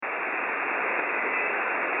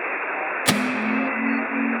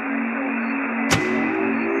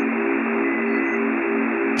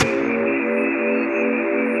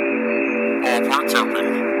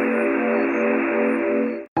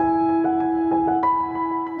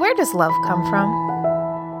Where does love come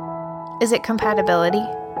from? Is it compatibility?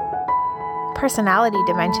 Personality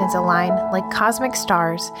dimensions align like cosmic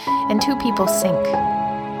stars and two people sync.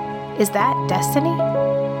 Is that destiny?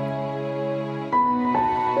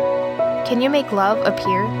 Can you make love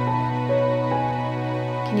appear?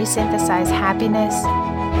 Can you synthesize happiness,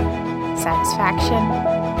 satisfaction?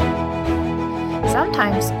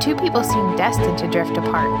 Sometimes two people seem destined to drift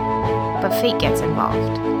apart, but fate gets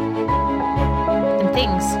involved. And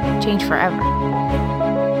things change forever.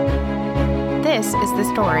 This is the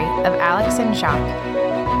story of Alex and Jacques.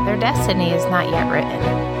 Their destiny is not yet written,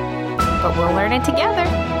 but we'll learn it together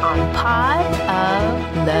on Pod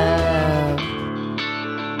of Love.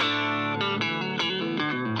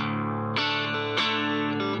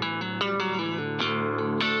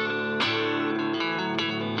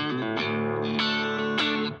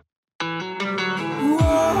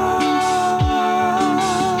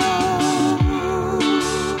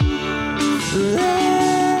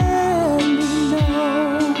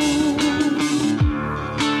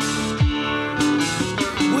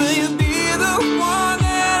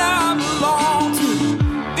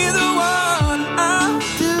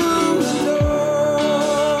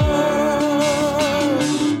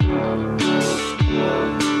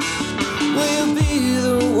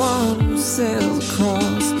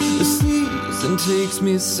 Takes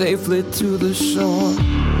me safely to the shore.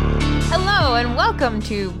 Hello and welcome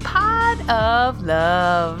to Pod of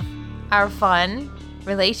Love, our fun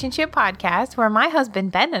relationship podcast where my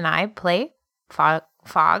husband Ben and I play Fog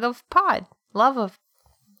of Pod, Love of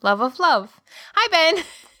Love. Hi Ben.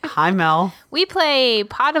 Hi Mel. We play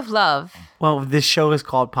Pod of Love. Well, this show is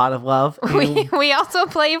called Pod of Love. We also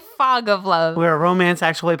play Fog of Love. We're a romance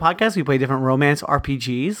actually podcast. We play different romance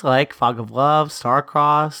RPGs like Fog of Love,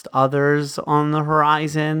 Star-Crossed, Others on the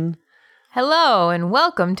Horizon. Hello and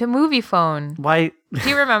welcome to Movie Phone. Why? Do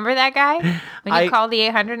you remember that guy? When you call the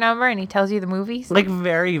 800 number and he tells you the movies? Like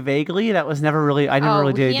very vaguely. That was never really, I never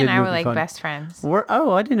really did. He and I were Movie like Phone. Best friends.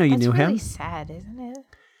 I didn't know you knew him. That's really sad, isn't it?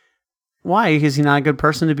 Why? Is he not a good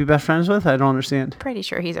person to be best friends with? I don't understand. Pretty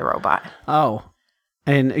sure he's a robot. Oh.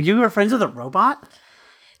 And you were friends with a robot?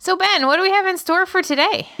 So Ben, what do we have in store for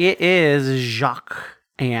today? It is Jacques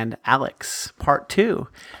and Alex, part 2.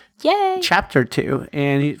 Yay! Chapter 2.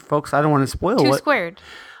 And folks, I don't want to spoil Two squared.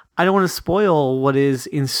 I don't want to spoil what is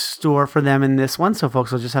in store for them in this one, so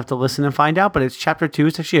folks will just have to listen and find out. But it's chapter 2.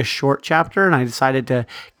 It's actually a short chapter, and I decided to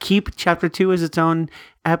keep chapter 2 as its own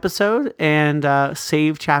episode and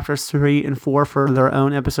save chapters 3 and 4 for their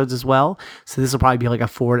own episodes as well. So this will probably be like a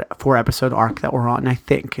four episode arc that we're on, I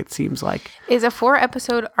think, it seems like. Is a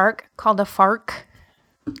 4-episode arc called a FARC?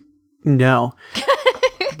 No.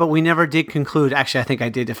 But we never did conclude. Actually, I think I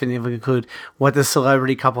did definitively conclude what the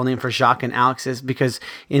celebrity couple name for Jacques and Alex is, because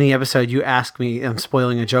in the episode you asked me, I'm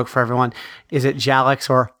spoiling a joke for everyone, is it Jalix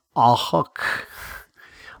or Alhuk?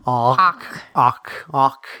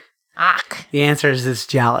 The answer is it's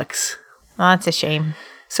Jalix. Oh, that's a shame.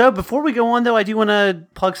 So before we go on, though, I do want to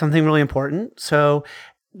plug something really important. So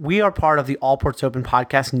we are part of the All Ports Open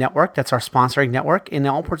Podcast Network. That's our sponsoring network. And the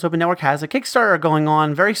All Ports Open Network has a Kickstarter going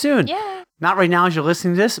on very soon. Yeah. Not right now as you're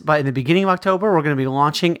listening to this, but in the beginning of October, we're going to be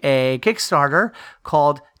launching a Kickstarter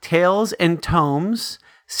called Tales and Tomes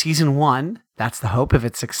Season 1. That's the hope. If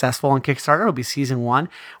it's successful on Kickstarter, it'll be Season 1,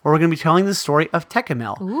 where we're going to be telling the story of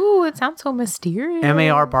Tecumel. Ooh, it sounds so mysterious.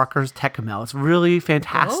 M.A.R. Barker's Tecumel. It's really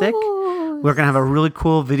fantastic. Ooh. We're going to have a really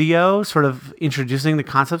cool video sort of introducing the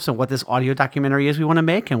concepts of what this audio documentary is we want to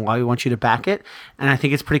make and why we want you to back it. And I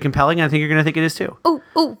think it's pretty compelling. And I think you're going to think it is too.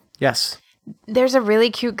 Ooh. Yes. There's a really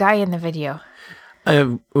cute guy in the video.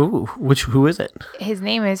 Who is it? His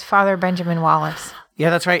name is Father Benjamin Wallace. Yeah,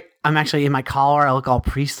 that's right. I'm actually in my collar. I look all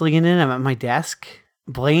priestly in it. I'm at my desk.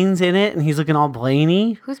 Blaine's in it, and he's looking all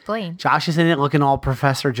Blaney. Who's Blaine? Josh is in it, looking all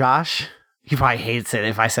Professor Josh. He probably hates it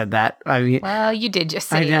if I said that. I mean, well, you did just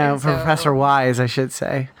say I know, it, so. Professor Wise, I should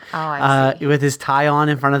say. Oh, I see. With his tie on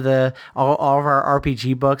in front of all of our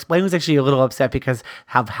RPG books. Blaine was actually a little upset because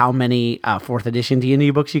of how many 4th edition D&D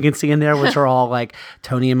books you can see in there, which are all like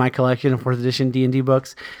Tony in my collection of 4th edition D&D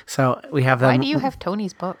books. So we have them. Why do you have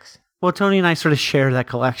Tony's books? Well, Tony and I sort of share that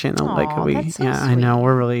collection. That's so yeah, sweet. I know.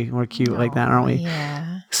 We're cute like that, aren't we?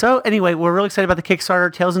 Yeah. So anyway, we're really excited about the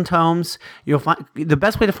Kickstarter, Tales and Tomes. You'll find the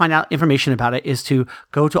best way to find out information about it is to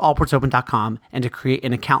go to allportsopen.com and to create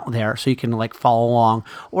an account there so you can like follow along,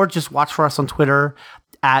 or just watch for us on Twitter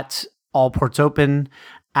at allportsopen,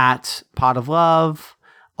 at Pod of Love.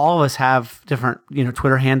 All of us have different,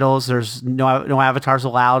 Twitter handles. There's no avatars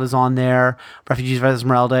allowed is on there. Refugees of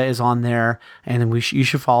Esmeralda is on there, and then you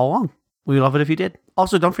should follow along. We love it if you did.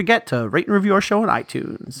 Also, don't forget to rate and review our show on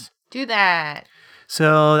iTunes. Do that.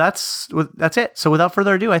 So that's it. So without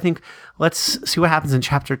further ado, I think let's see what happens in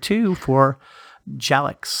chapter 2 for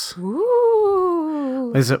Jalex.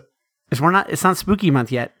 Ooh. It's not spooky month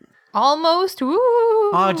yet. Almost. Woo.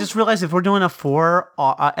 Oh, I just realized if we're doing a 4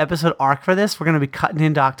 episode arc for this, we're going to be cutting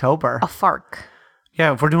into October. A fark.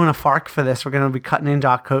 Yeah, if we're doing a farc for this, we're going to be cutting into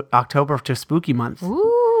October to spooky month.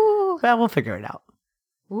 Ooh. Well, we'll figure it out.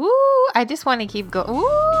 Ooh. I just want to keep going.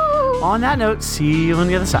 Ooh. On that note, see you on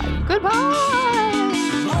the other side. Goodbye.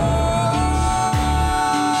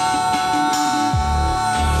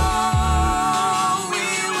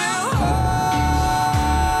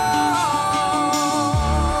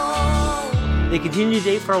 They continue to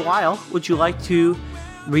date for a while. Would you like to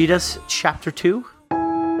read us chapter 2?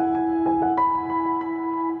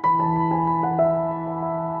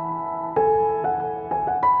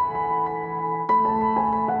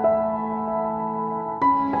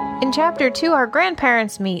 In chapter 2, our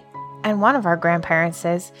grandparents meet, and one of our grandparents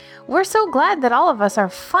says, "We're so glad that all of us are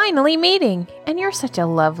finally meeting, and you're such a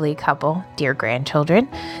lovely couple, dear grandchildren.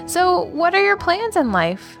 So, what are your plans in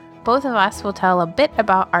life?" Both of us will tell a bit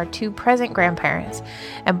about our 2 present grandparents,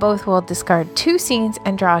 and both will discard 2 scenes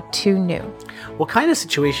and draw 2 new. What kind of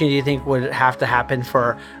situation do you think would have to happen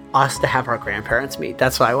for us to have our grandparents meet?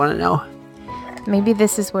 That's what I want to know. Maybe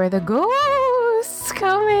this is where the ghosts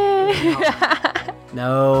come in.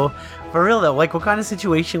 No, for real though, like what kind of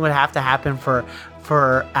situation would have to happen for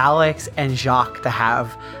Alex and Jacques to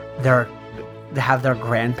have their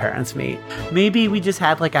grandparents meet? Maybe we just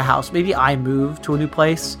had like a house. Maybe I moved to a new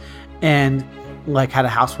place and like had a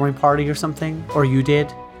housewarming party or something, or you did.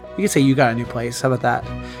 You could say you got a new place. How about that?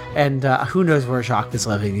 And who knows where Jacques is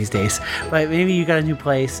living these days? But maybe you got a new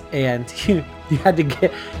place and you didn't have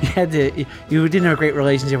a great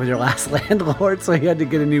relationship with your last landlord, so you had to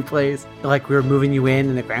get a new place. Like we were moving you in,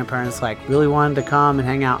 and the grandparents like really wanted to come and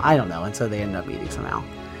hang out. I don't know, and so they ended up meeting somehow.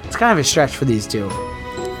 It's kind of a stretch for these 2.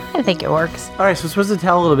 I think it works. All right, so we're supposed to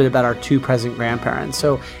tell a little bit about our 2 present grandparents.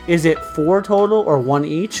 So is it 4 total or 1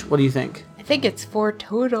 each? What do you think? I think it's 4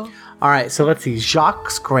 total. All right, so let's see.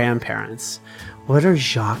 Jacques' grandparents. What are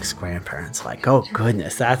Jacques' grandparents like? Oh,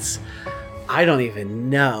 goodness. I don't even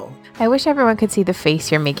know. I wish everyone could see the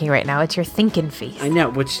face you're making right now. It's your thinking face. I know,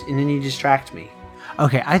 and then you distract me.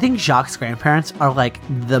 Okay, I think Jacques' grandparents are like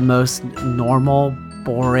the most normal,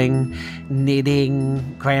 boring,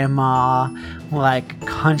 knitting grandma, like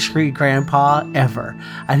country grandpa ever.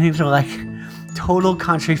 I think they're like total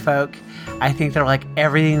country folk. I think they're like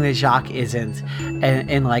everything that Jacques isn't, and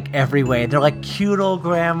in like every way. They're like cute old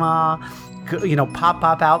grandma,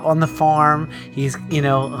 pop out on the farm. He's,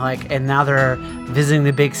 and now they're visiting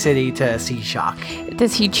the big city to see Jacques.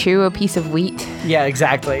 Does he chew a piece of wheat? Yeah,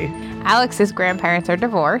 exactly. Alex's grandparents are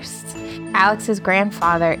divorced. Alex's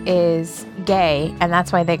grandfather is gay, and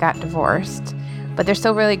that's why they got divorced. But they're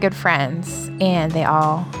still really good friends, and they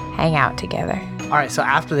all hang out together. All right, so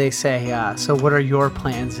after they say, so what are your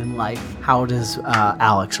plans in life? How does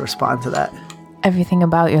Alex respond to that? Everything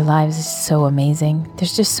about your lives is so amazing.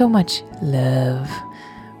 There's just so much love.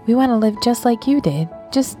 We want to live just like you did,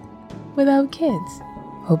 just without kids.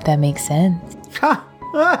 Hope that makes sense. Ha!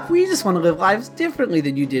 We just want to live lives differently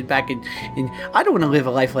than you did back in I don't want to live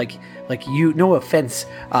a life like you. No offense,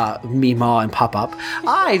 Meemaw and Pop-Up.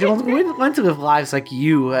 I don't want to live lives like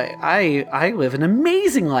you. I live an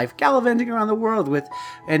amazing life, gallivanting around the world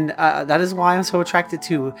and that is why I'm so attracted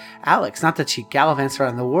to Alex. Not that she gallivants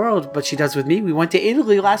around the world, but she does with me. We went to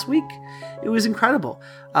Italy last week. It was incredible.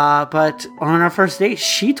 But on our first date,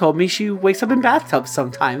 she told me she wakes up in bathtubs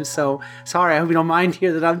sometimes. So sorry, I hope you don't mind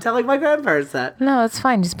here that I'm telling my grandparents that. No, it's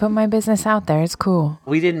fine. Just put my business out there. It's cool.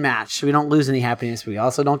 We didn't match, so we don't lose any happiness. We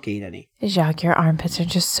also don't gain any. Jacques, your armpits are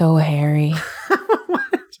just so hairy.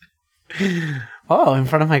 Oh, in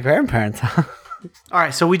front of my grandparents. All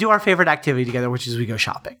right, so we do our favorite activity together, which is we go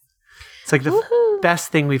shopping. It's like the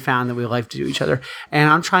best thing we found that we like to do each other. And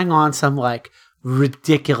I'm trying on some like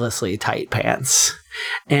ridiculously tight pants.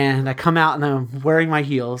 And I come out and I'm wearing my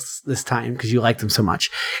heels this time because you like them so much.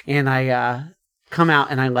 And I come out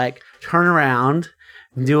and I like turn around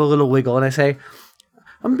and do a little wiggle and I say,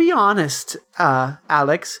 be honest,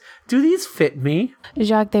 Alex, do these fit me?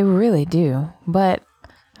 Jacques, they really do, but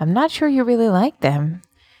I'm not sure you really like them.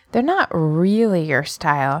 They're not really your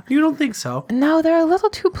style. You don't think so? No, they're a little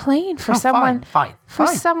too plain for someone. Fine.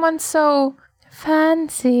 Someone so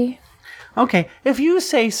fancy. Okay, if you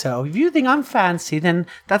say so, if you think I'm fancy, then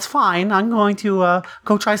that's fine. I'm going to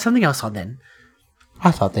go try something else on then.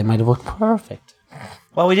 I thought they might have looked perfect.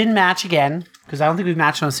 Well, we didn't match again, because I don't think we've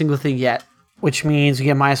matched on a single thing yet, which means we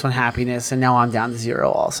get -1 happiness, and now I'm down to 0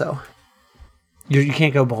 also. You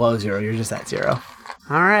can't go below 0, you're just at 0.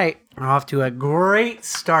 All right, We're off to a great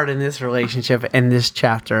start in this relationship in this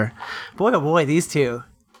chapter. Boy, oh boy, these two.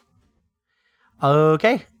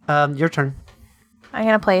 Okay, your turn. I'm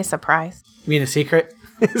going to play a surprise. You mean a secret?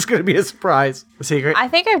 It's going to be a surprise. A secret? I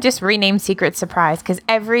think I've just renamed Secret Surprise because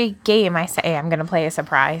every game I say I'm going to play a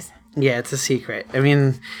surprise. Yeah, it's a secret. I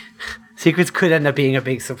mean, secrets could end up being a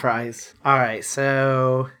big surprise. All right,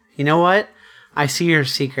 so you know what? I see your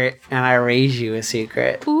secret, and I raise you a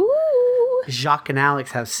secret. Ooh. Jacques and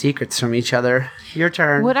Alex have secrets from each other. Your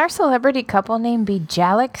turn. Would our celebrity couple name be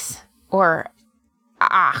Jalix or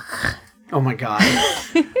Ach? Oh my God.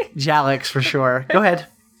 Jalix for sure. Go ahead.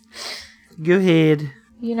 Go ahead.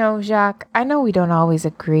 You know, Jacques, I know we don't always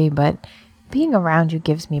agree, but being around you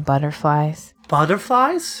gives me butterflies.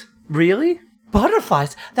 Butterflies? Really?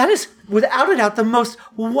 Butterflies? That is, without a doubt, the most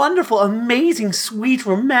wonderful, amazing, sweet,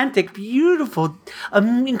 romantic, beautiful,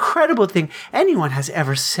 incredible thing anyone has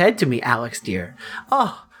ever said to me, Alex, dear.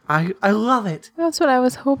 Oh, I love it. That's what I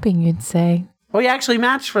was hoping you'd say. We actually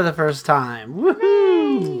matched for the first time.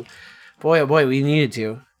 Woohoo! Boy, oh boy, we needed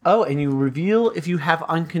to. Oh, and you reveal if you have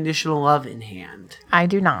unconditional love in hand. I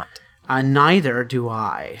do not. Neither do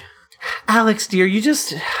I. Alex, dear, you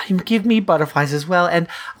give me butterflies as well, and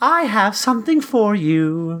I have something for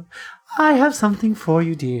you. I have something for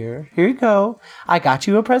you, dear. Here you go. I got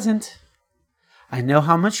you a present. I know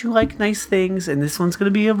how much you like nice things, and this one's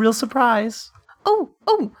going to be a real surprise. Oh,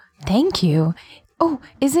 thank you. Oh,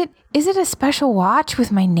 is it a special watch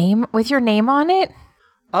with your name on it?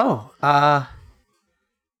 Oh, that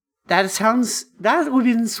would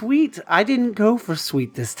have been sweet. I didn't go for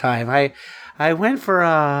sweet this time. I went for,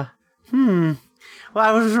 well,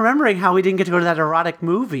 I was remembering how we didn't get to go to that erotic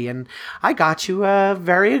movie, and I got you a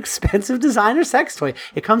very expensive designer sex toy.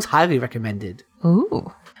 It comes highly recommended.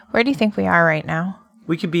 Ooh. Where do you think we are right now?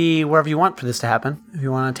 We could be wherever you want for this to happen. If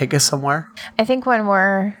you want to take us somewhere. I think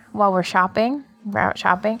while we're shopping,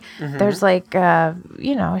 there's like, a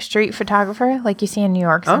street photographer like you see in New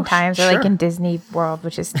York sometimes, or like in Disney World,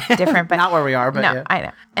 which is different. But not where we are, but no, yeah. I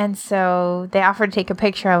know. And so they offer to take a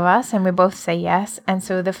picture of us, and we both say yes. And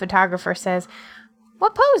so the photographer says,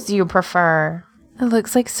 "What pose do you prefer?" It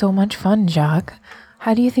looks like so much fun, Jacques.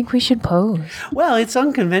 How do you think we should pose? Well, it's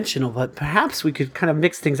unconventional, but perhaps we could kind of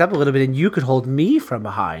mix things up a little bit, and you could hold me from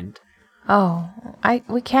behind. Oh,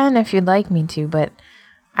 we can if you'd like me to, but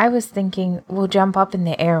I was thinking we'll jump up in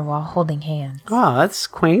the air while holding hands. Oh, that's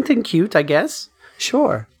quaint and cute, I guess.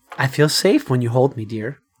 Sure. I feel safe when you hold me,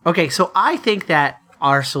 dear. Okay, so I think that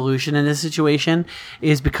our solution in this situation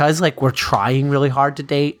is because, like, we're trying really hard to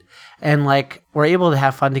date and, like, we're able to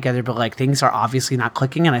have fun together, but, like, things are obviously not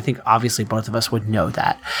clicking, and I think obviously both of us would know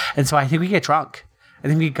that. And so I think we get drunk. I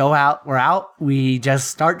think we go out, we're out, we just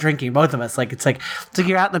start drinking, both of us. It's like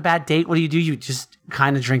you're out on a bad date. What do? You just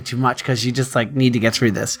kind of drink too much because you just, like, need to get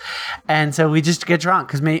through this. And so we just get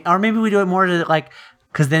drunk or maybe we do it more to, like,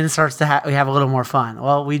 because then it starts to we have a little more fun.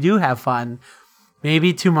 Well, we do have fun,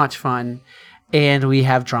 maybe too much fun, and we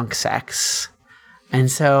have drunk sex. And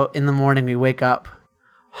so in the morning we wake up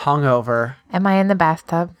hungover. Am I in the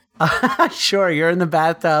bathtub? Sure, you're in the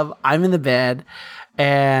bathtub, I'm in the bed,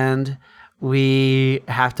 and we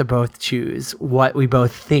have to both choose what we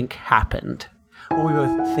both think happened. What we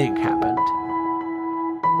both think happened.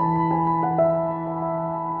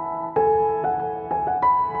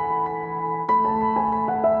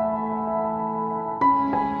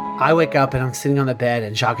 I wake up and I'm sitting on the bed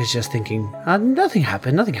and Jacques is just thinking, nothing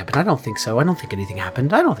happened. I don't think so. I don't think anything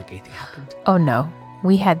happened. Oh no,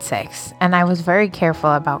 we had sex, and I was very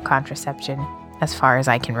careful about contraception as far as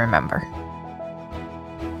I can remember.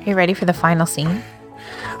 You ready for the final scene?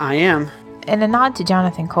 I am. In a nod to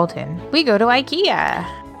Jonathan Coulton, we go to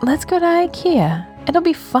IKEA. Let's go to IKEA. It'll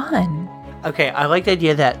be fun. Okay, I like the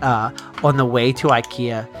idea that on the way to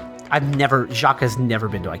IKEA, Jacques has never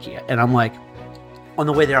been to IKEA. And I'm like, on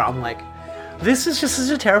the way there, I'm like, this is just such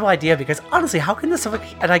a terrible idea because honestly, how can this stuff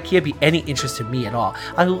at IKEA be any interest to me at all?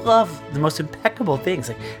 I love the most impeccable things,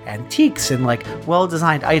 like antiques and like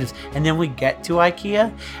well-designed items. And then we get to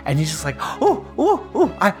IKEA and he's just like,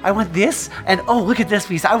 I want this. And oh, look at this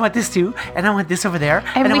piece. I want this too. And I want this over there.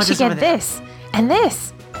 And we should get this and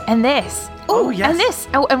this and this. Oh, yes. And this.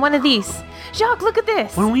 Oh, and one of these. Jacques, look at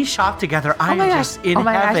this. When we shop together, I'm just in heaven.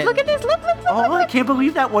 Gosh, look at this. Look. I can't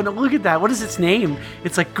believe that one. Look at that. What is its name?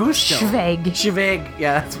 It's like Gusto. Schweg.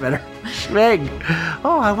 Yeah, that's better. Schweg.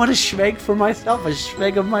 Oh, I want a Schweg for myself, a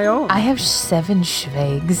Schweg of my own. I have 7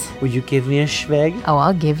 Schwegs. Will you give me a Schweg? Oh,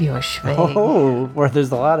 I'll give you a Schweg. Oh, where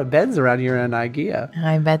there's a lot of beds around here in IKEA.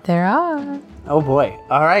 I bet there are. Oh, boy.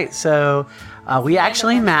 All right, so we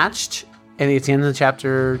actually matched, and it's the end of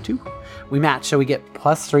chapter 2. We matched, so we get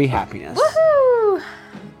 +3 happiness. Woohoo!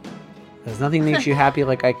 Because nothing makes you happy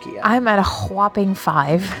like IKEA. I'm at a whopping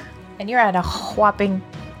 5. And you're at a whopping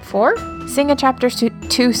 4? Sing a chapter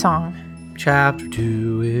 2 song. Chapter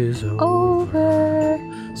 2 is Over.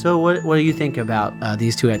 So what do you think about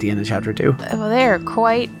these two at the end of chapter 2? Well, they're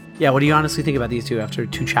quite... Yeah, what do you honestly think about these two after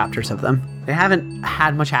 2 chapters of them? They haven't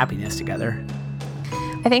had much happiness together.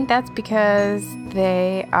 I think that's because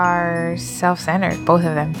they are self-centered, both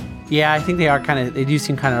of them. Yeah, I think they do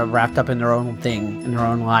seem kind of wrapped up in their own thing, in their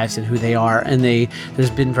own lives and who they are. And there's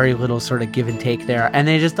been very little sort of give and take there. And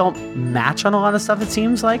they just don't match on a lot of stuff, it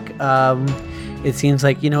seems like. It seems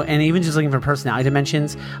like, and even just looking for personality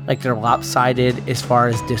dimensions, like they're lopsided as far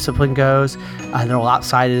as discipline goes. They're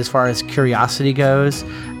lopsided as far as curiosity goes.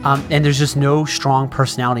 And there's just no strong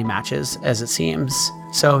personality matches, as it seems.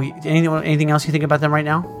 So anything else you think about them right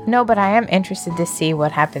now? No, but I am interested to see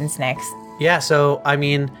what happens next. Yeah, so,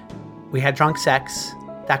 we had drunk sex.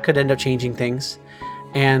 That could end up changing things.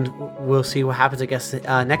 And we'll see what happens, I guess,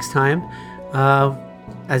 next time.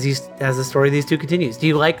 As the story of these two continues. Do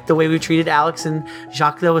you like the way we treated Alex and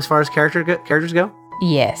Jacques, though, as far as characters go?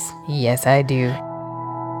 Yes. Yes, I do.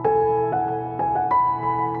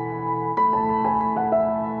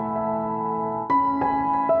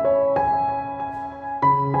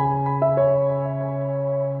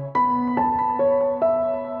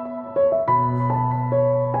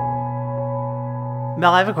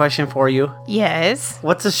 Mel, I have a question for you. Yes.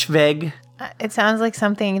 What's a schveg? It sounds like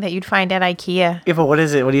something that you'd find at IKEA. Yeah, but what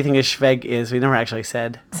is it? What do you think a schveg is? We never actually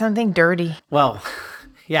said. Something dirty. Well,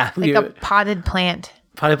 yeah. Like a potted plant.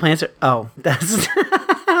 Potted plants are... Oh, that's...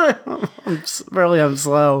 I'm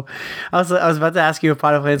slow. I was about to ask you if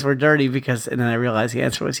potted plants were dirty and then I realized the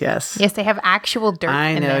answer was yes. Yes, they have actual dirt I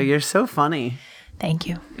in know. them. You're so funny. Thank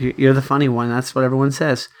you. You're the funny one. That's what everyone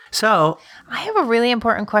says. So... I have a really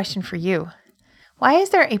important question for you. Why is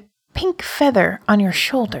there a pink feather on your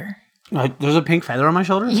shoulder? There's a pink feather on my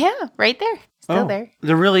shoulder? Yeah, right there. Still there.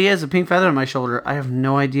 There really is a pink feather on my shoulder. I have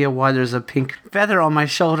no idea why there's a pink feather on my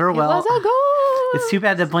shoulder. It was a ghost. It's too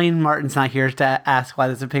bad that Blaine Martin's not here to ask why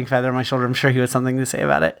there's a pink feather on my shoulder. I'm sure he has something to say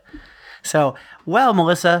about it. So, well,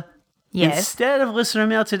 Melissa, Yes. Instead of listener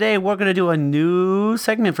mail today, we're going to do a new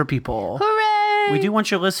segment for people. Hooray! We do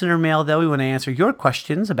want your listener mail, though. We want to answer your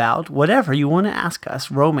questions about whatever you want to ask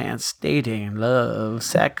us. Romance, dating, love,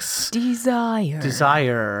 sex,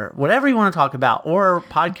 desire, whatever you want to talk about. Or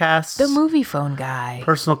podcasts. The movie phone guy.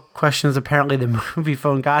 Personal questions, apparently the movie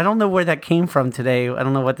phone guy. I don't know where that came from today. I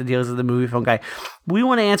don't know what the deal is with the movie phone guy. We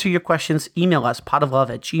want to answer your questions. Email us,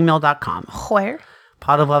 potoflove@gmail.com. Where?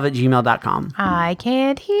 potoflove@gmail.com. I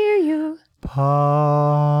can't hear you.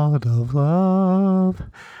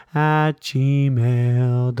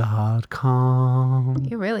 potoflove@gmail.com.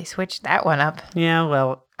 You really switched that one up. Yeah,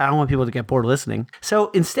 well, I don't want people to get bored listening. So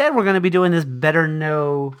instead, we're going to be doing this Better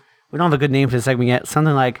Know. We don't have a good name for the segment yet.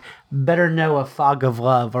 Something like Better Know a Fog of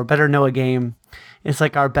Love or Better Know a Game. It's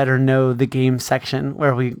like our Better Know the Game section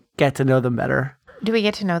where we get to know them better. Do we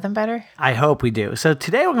get to know them better? I hope we do. So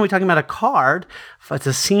today we're going to be talking about a card. It's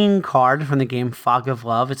a scene card from the game Fog of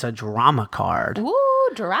Love. It's a drama card. Ooh,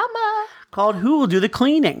 drama. Called Who Will Do the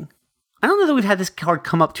Cleaning? I don't know that we've had this card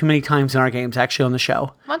come up too many times in our games, actually, on the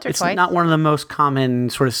show. Once or it's twice. It's not one of the most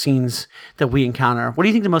common sort of scenes that we encounter. What do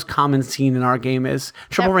you think the most common scene in our game is?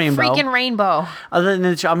 Triple Rainbow. Freaking rainbow. Other than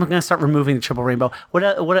I'm going to start removing the Triple Rainbow. What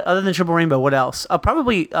other than Triple Rainbow? What else?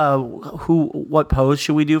 Probably what pose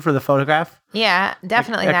should we do for the photograph? Yeah,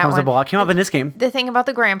 definitely that that comes one. up a lot. Came up in this game. The thing about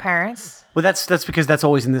the grandparents. Well, that's because that's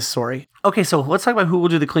always in this story. Okay, so let's talk about who will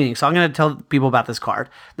do the cleaning. So I'm going to tell people about this card.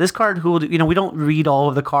 This card, who will do, we don't read all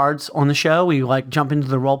of the cards on the show. We jump into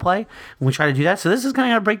the role play and we try to do that. So this is kind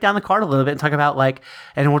of going to break down the card a little bit and talk about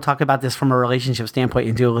and we'll talk about this from a relationship standpoint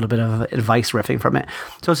and do a little bit of advice riffing from it.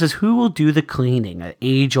 So it says, who will do the cleaning? An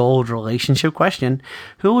age-old relationship question.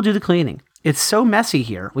 Who will do the cleaning? It's so messy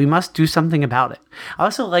here. We must do something about it. I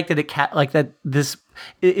also like that it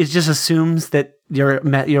just assumes that your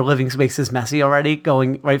living space is messy already,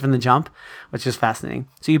 going right from the jump, which is fascinating.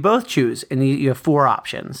 So you both choose, and you have 4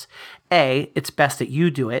 options. A, it's best that you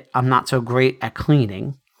do it. I'm not so great at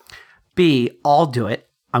cleaning. B, I'll do it.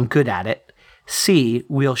 I'm good at it. C,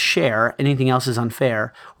 we'll share. Anything else is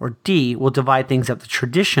unfair. Or D, we'll divide things up the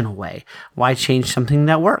traditional way. Why change something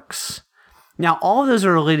that works? Now, all of those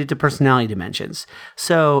are related to personality dimensions.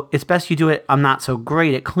 So it's best you do it. I'm not so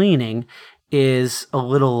great at cleaning is a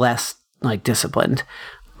little less disciplined.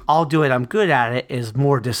 I'll do it. I'm good at it is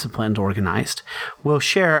more disciplined, organized. We'll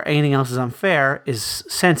share. Anything else is unfair is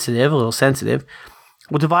sensitive, a little sensitive.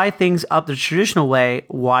 We'll divide things up the traditional way.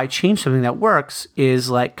 Why change something that works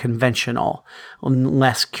is conventional,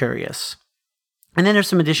 less curious. And then there's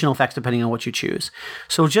some additional effects depending on what you choose.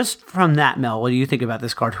 So just from that, Mel, what do you think about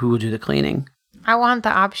this card? Who will do the cleaning? I want the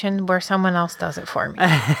option where someone else does it for me.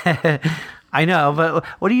 I know, but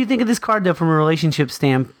what do you think of this card, though, from a relationship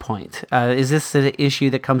standpoint? Is this an issue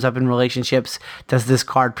that comes up in relationships? Does this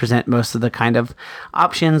card present most of the kind of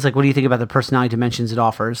options? Like, what do you think about the personality dimensions it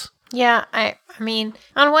offers? Yeah, I mean,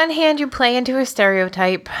 on one hand, you play into a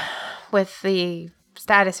stereotype with the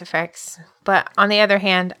status effects, but on the other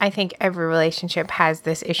hand, I think every relationship has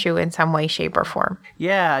this issue in some way, shape, or form.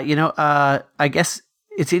 Yeah, I guess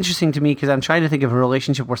it's interesting to me because I'm trying to think of a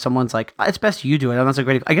relationship where someone's like, it's best you do it. I'm not so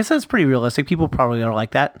great. I guess that's pretty realistic. People probably are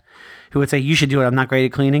like that, who would say, you should do it. I'm not great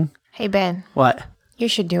at cleaning. Hey, Ben. What? You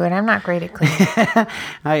should do it. I'm not great at cleaning.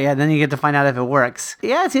 Oh, yeah. Then you get to find out if it works.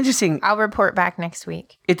 Yeah, it's interesting. I'll report back next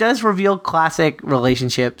week. It does reveal classic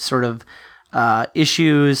relationship sort of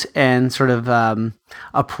issues and sort of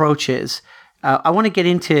approaches. I want to get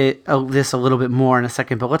into this a little bit more in a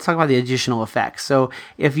second, but let's talk about the additional effects. So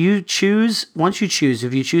if you choose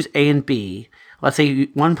A and B, let's say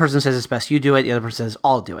one person says it's best you do it, the other person says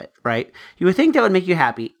I'll do it, right? You would think that would make you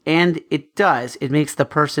happy, and it does. It makes the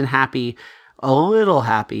person happy, a little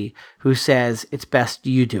happy, who says it's best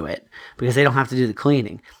you do it because they don't have to do the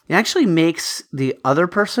cleaning. It actually makes the other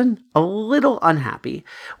person a little unhappy,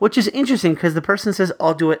 which is interesting because the person says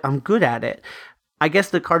I'll do it, I'm good at it. I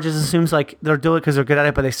guess the card just assumes like they'll do it because they're good at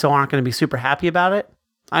it, but they still aren't going to be super happy about it.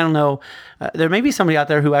 I don't know. There may be somebody out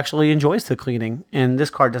there who actually enjoys the cleaning, and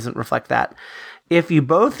this card doesn't reflect that. If you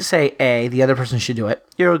both say A, the other person should do it,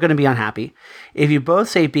 you're going to be unhappy. If you both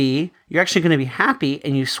say B, you're actually going to be happy,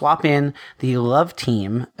 and you swap in the love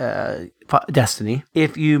team destiny.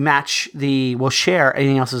 If you match the will share,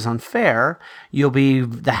 anything else is unfair, you'll be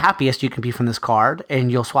the happiest you can be from this card,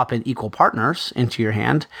 and you'll swap in equal partners into your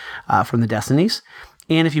hand from the destinies.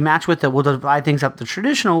 And if you match with the we'll divide things up the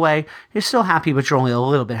traditional way, you're still happy, but you're only a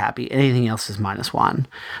little bit happy. Anything else is -1.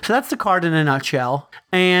 So that's the card in a nutshell.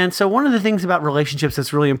 And so one of the things about relationships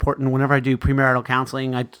that's really important whenever I do premarital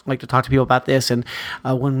counseling, I like to talk to people about this. And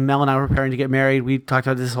when Mel and I were preparing to get married, we talked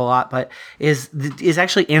about this a lot, but is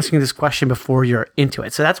actually answering this question before you're into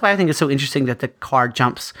it. So that's why I think it's so interesting that the card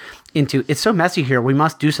jumps into, it's so messy here, we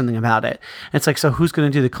must do something about it. And it's like, so who's going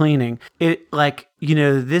to do the cleaning?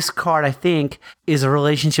 This card, I think, is a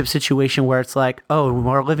relationship situation where it's like, oh,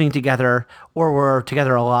 we're living together or we're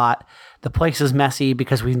together a lot. The place is messy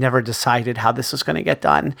because we've never decided how this is going to get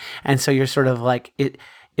done. And so you're sort of like, it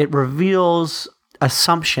reveals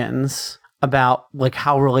assumptions about like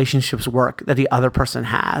how relationships work that the other person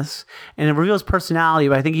has. And it reveals personality,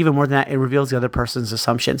 but I think even more than that, it reveals the other person's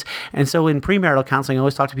assumptions. And so in premarital counseling, I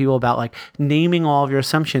always talk to people about like naming all of your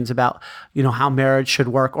assumptions about, how marriage should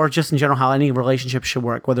work, or just in general, how any relationship should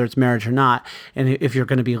work, whether it's marriage or not. And if you're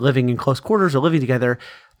going to be living in close quarters or living together,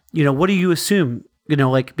 what do you assume?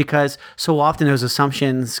 Because so often those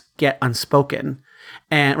assumptions get unspoken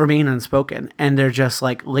and remain unspoken, and they're just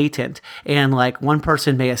like latent. And like one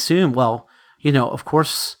person may assume, well, of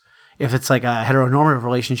course, if it's like a heteronormative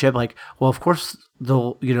relationship, like, well, of course,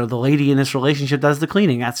 the lady in this relationship does the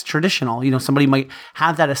cleaning. That's traditional. Somebody might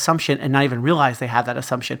have that assumption and not even realize they have that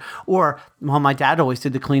assumption. Or, well, my dad always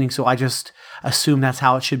did the cleaning, so I just assume that's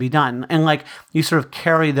how it should be done. And like you sort of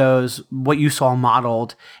carry those, what you saw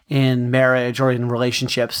modeled in marriage or in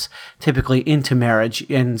relationships, typically into marriage.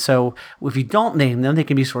 And so if you don't name them, they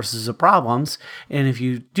can be sources of problems. And if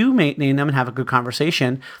you do name them and have a good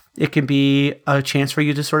conversation, it can be a chance for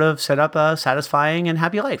you to sort of set up a satisfying and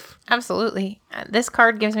happy life. Absolutely. This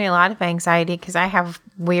card gives me a lot of anxiety because I have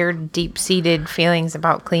weird, deep-seated feelings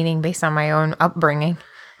about cleaning based on my own upbringing.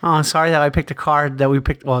 Oh, I'm sorry that I picked a card that we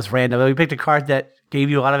picked. Well, it's random, but we picked a card that gave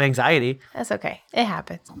you a lot of anxiety. That's okay. It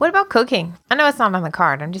happens. What about cooking? I know it's not on the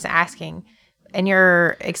card. I'm just asking. In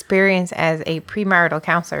your experience as a premarital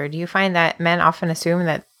counselor, do you find that men often assume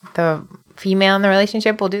that the female in the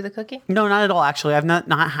relationship will do the cooking? No, not at all, actually. I've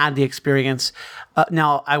not had the experience.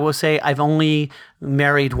 Now, I will say I've only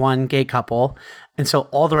married one gay couple. And so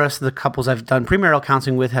all the rest of the couples I've done premarital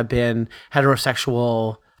counseling with have been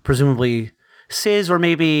heterosexual, presumably cis, or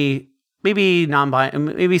maybe non-binary,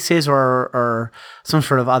 maybe cis or some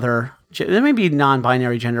sort of other. There may be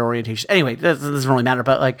non-binary gender orientation. Anyway, that doesn't really matter,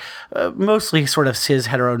 but like mostly sort of cis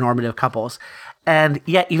heteronormative couples. And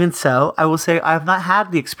yet, even so, I will say I have not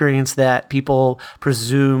had the experience that people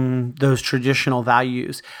presume those traditional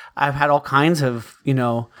values. I've had all kinds of,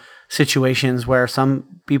 situations where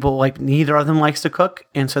some people, like, neither of them likes to cook,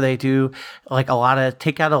 and so they do like a lot of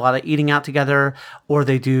takeout, a lot of eating out together, or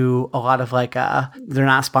they do a lot of like they're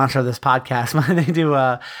not sponsored of this podcast, but they do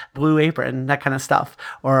Blue Apron, that kind of stuff.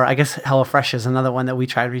 Or I guess HelloFresh is another one that we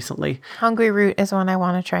tried recently. Hungry Root is one I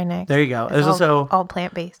want to try next. There you go. There's also all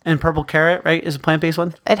plant-based. And Purple Carrot, right, is a plant-based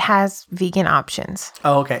one. It has vegan options.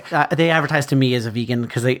 Oh, okay. They advertise to me as a vegan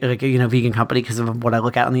because they like, vegan company because of what I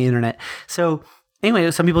look at on the internet. So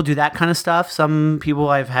anyway, some people do that kind of stuff. Some people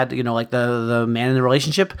I've had, like the man in the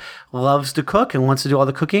relationship loves to cook and wants to do all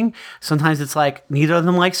the cooking. Sometimes it's like neither of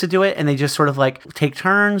them likes to do it and they just sort of like take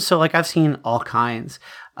turns. So like I've seen all kinds.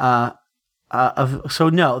 So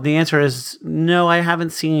no, the answer is no, I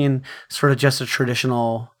haven't seen sort of just a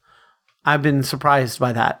traditional. I've been surprised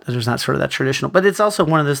by that. There's not sort of that traditional, but it's also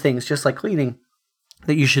one of those things, just like cleaning,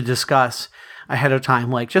 that you should discuss ahead of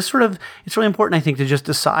time. Like just sort of, it's really important, I think, to just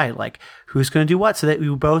decide like who's going to do what so that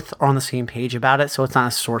you both are on the same page about it. So it's not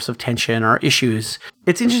a source of tension or issues.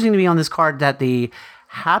 It's interesting to me on this card that the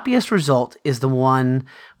happiest result is the one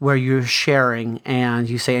where you're sharing and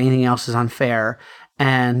you say anything else is unfair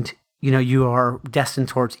and you are destined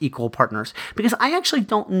towards equal partners. Because I actually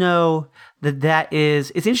don't know that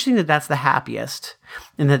is, it's interesting that that's the happiest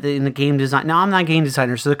and that in the game design. Now, I'm not a game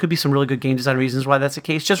designer, so there could be some really good game design reasons why that's the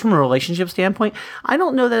case. Just from a relationship standpoint, I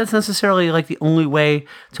don't know that it's necessarily like the only way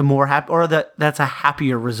to more happy, or that that's a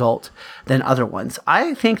happier result than other ones.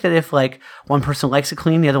 I think that if like one person likes to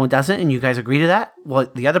clean, the other one doesn't, and you guys agree to that, well,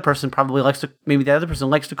 the other person probably maybe the other person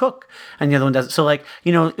likes to cook and the other one doesn't. So like,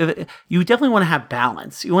 you definitely want to have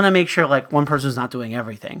balance. You want to make sure like one person's not doing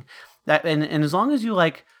everything. And as long as you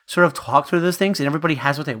like sort of talk through those things and everybody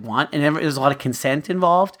has what they want and there's a lot of consent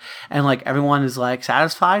involved and like everyone is like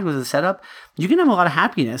satisfied with the setup, you can have a lot of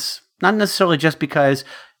happiness. Not necessarily just because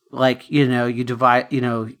like, you divide,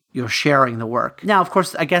 you're sharing the work. Now, of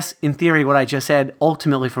course, I guess in theory, what I just said,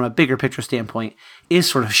 ultimately from a bigger picture standpoint, is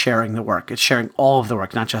sort of sharing the work. It's sharing all of the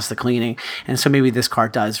work, not just the cleaning. And so maybe this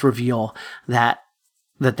card does reveal that's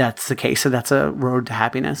the case. So that's a road to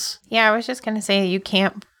happiness. Yeah, I was just going to say you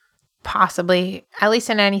can't possibly, at least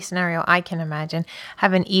in any scenario I can imagine,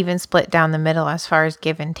 have an even split down the middle as far as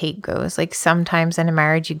give and take goes. Like sometimes in a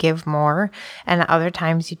marriage you give more and other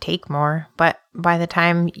times you take more, but by the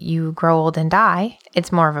time you grow old and die,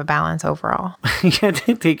 it's more of a balance overall. You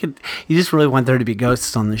just really want there to be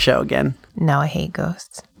ghosts on the show again. No, I hate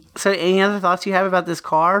ghosts. So any other thoughts you have about this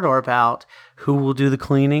card or about who will do the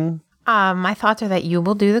cleaning? My thoughts are that you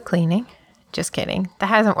will do the cleaning. Just kidding. That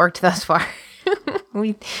hasn't worked thus far.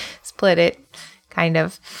 We split it kind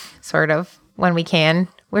of, sort of, when we can.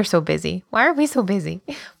 We're so busy. Why are we so busy?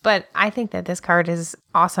 But I think that this card is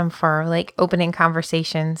awesome for like opening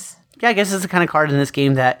conversations. Yeah, I guess it's the kind of card in this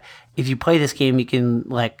game that if you play this game, you can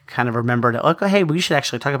like kind of remember to like, oh, hey, we should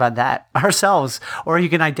actually talk about that ourselves. Or you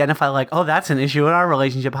can identify like, oh, that's an issue in our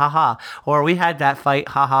relationship, haha. Or we had that fight,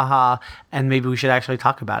 ha ha ha, and maybe we should actually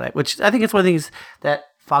talk about it. Which I think it's one of the things that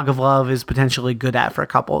Fog of Love is potentially good at for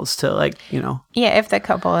couples to like, Yeah, if the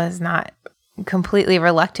couple is not completely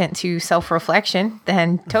reluctant to self-reflection,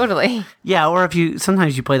 then totally. Yeah, or if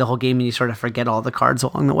sometimes you play the whole game and you sort of forget all the cards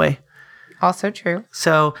along the way. Also true.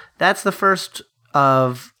 So that's the first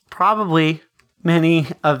of probably many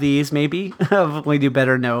of these, maybe. We do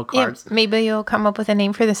better know cards. Yeah, maybe you'll come up with a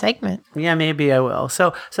name for the segment. Yeah, maybe I will.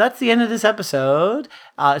 So that's the end of this episode.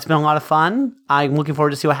 It's been a lot of fun. I'm looking forward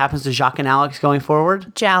to see what happens to Jacques and Alex going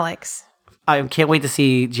forward. Jalix. I can't wait to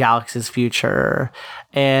see Jalix's future.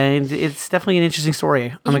 And it's definitely an interesting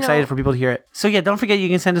story. I'm excited for people to hear it. So yeah, don't forget you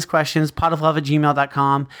can send us questions,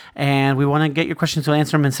 potoflove@gmail.com. And we want to get your questions to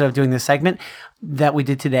answer them instead of doing this segment that we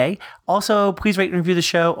did today. Also, please rate and review the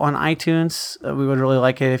show on iTunes. We would really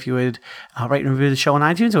like it if you would rate and review the show on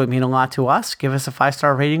iTunes. It would mean a lot to us. Give us a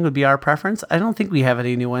 5-star rating would be our preference. I don't think we have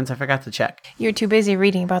any new ones. I forgot to check. You're too busy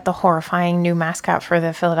reading about the horrifying new mascot for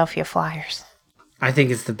the Philadelphia Flyers. I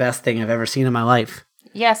think it's the best thing I've ever seen in my life.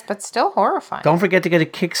 Yes, but still horrifying. Don't forget to get a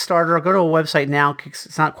Kickstarter. Go to a website now.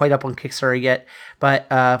 It's not quite up on Kickstarter yet, but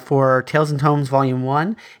for Tales and Tomes Volume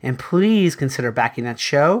 1. And please consider backing that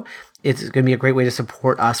show. It's going to be a great way to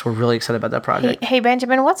support us. We're really excited about that project. Hey,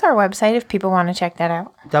 Benjamin, what's our website if people want to check that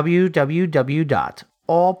out?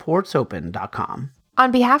 www.allportsopen.com.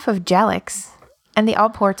 On behalf of Jalix and the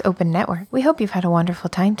All Ports Open Network, we hope you've had a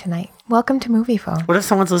wonderful time tonight. Welcome to Movie Phone. What if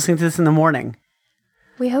someone's listening to this in the morning?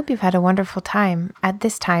 We hope you've had a wonderful time at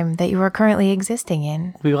this time that you are currently existing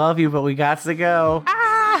in. We love you, but we got to go.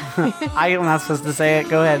 Ah! I am not supposed to say it.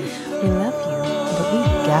 Go ahead. We love you, but we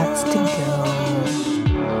got to go.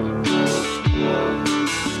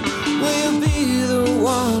 Will be the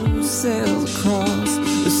one who sails across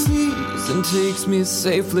the seas and and takes me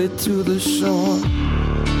safely to the shore.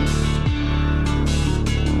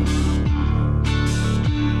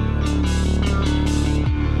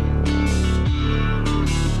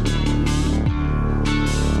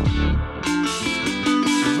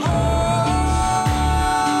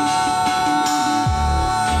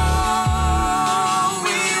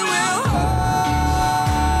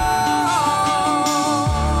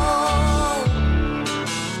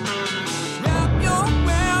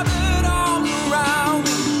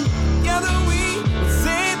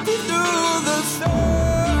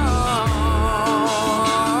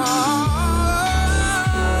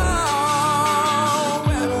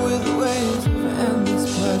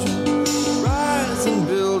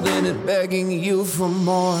 Begging you for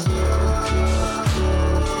more.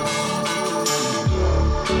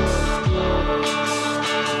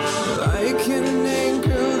 Like an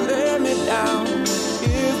anchor, let me down.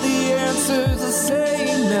 If the answer's the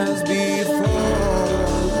same as before.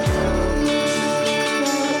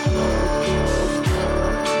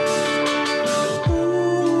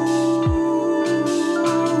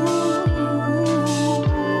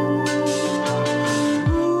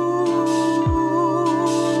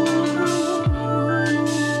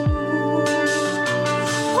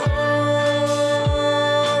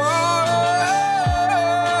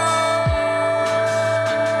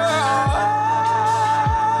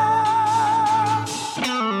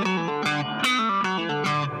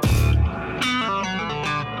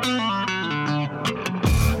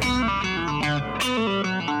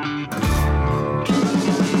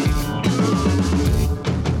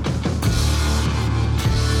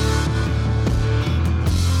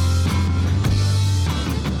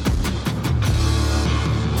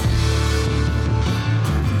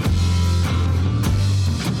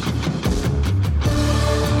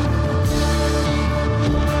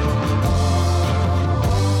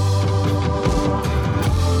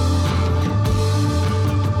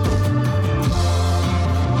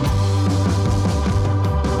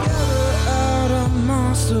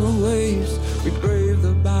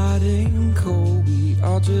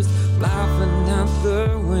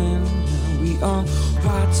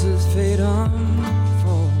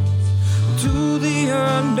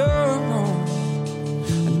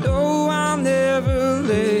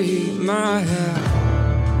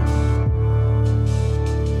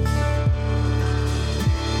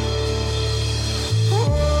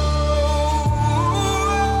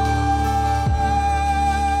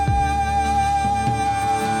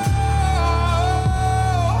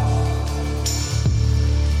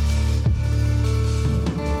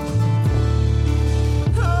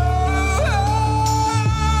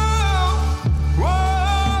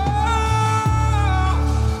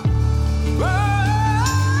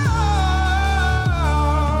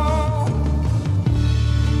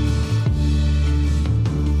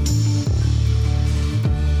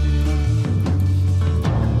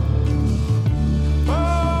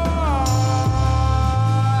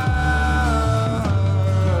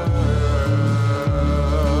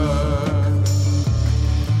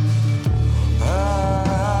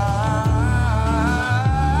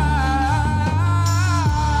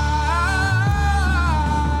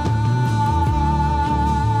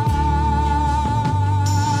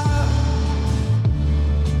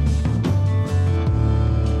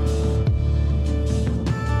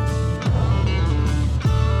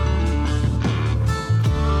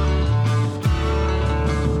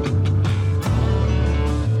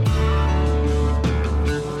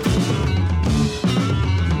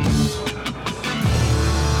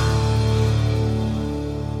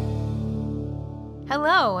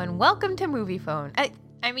 Hello and welcome to Movie Phone.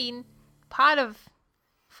 I mean, Pod of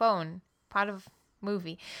Phone, Pod of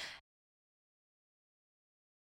Movie.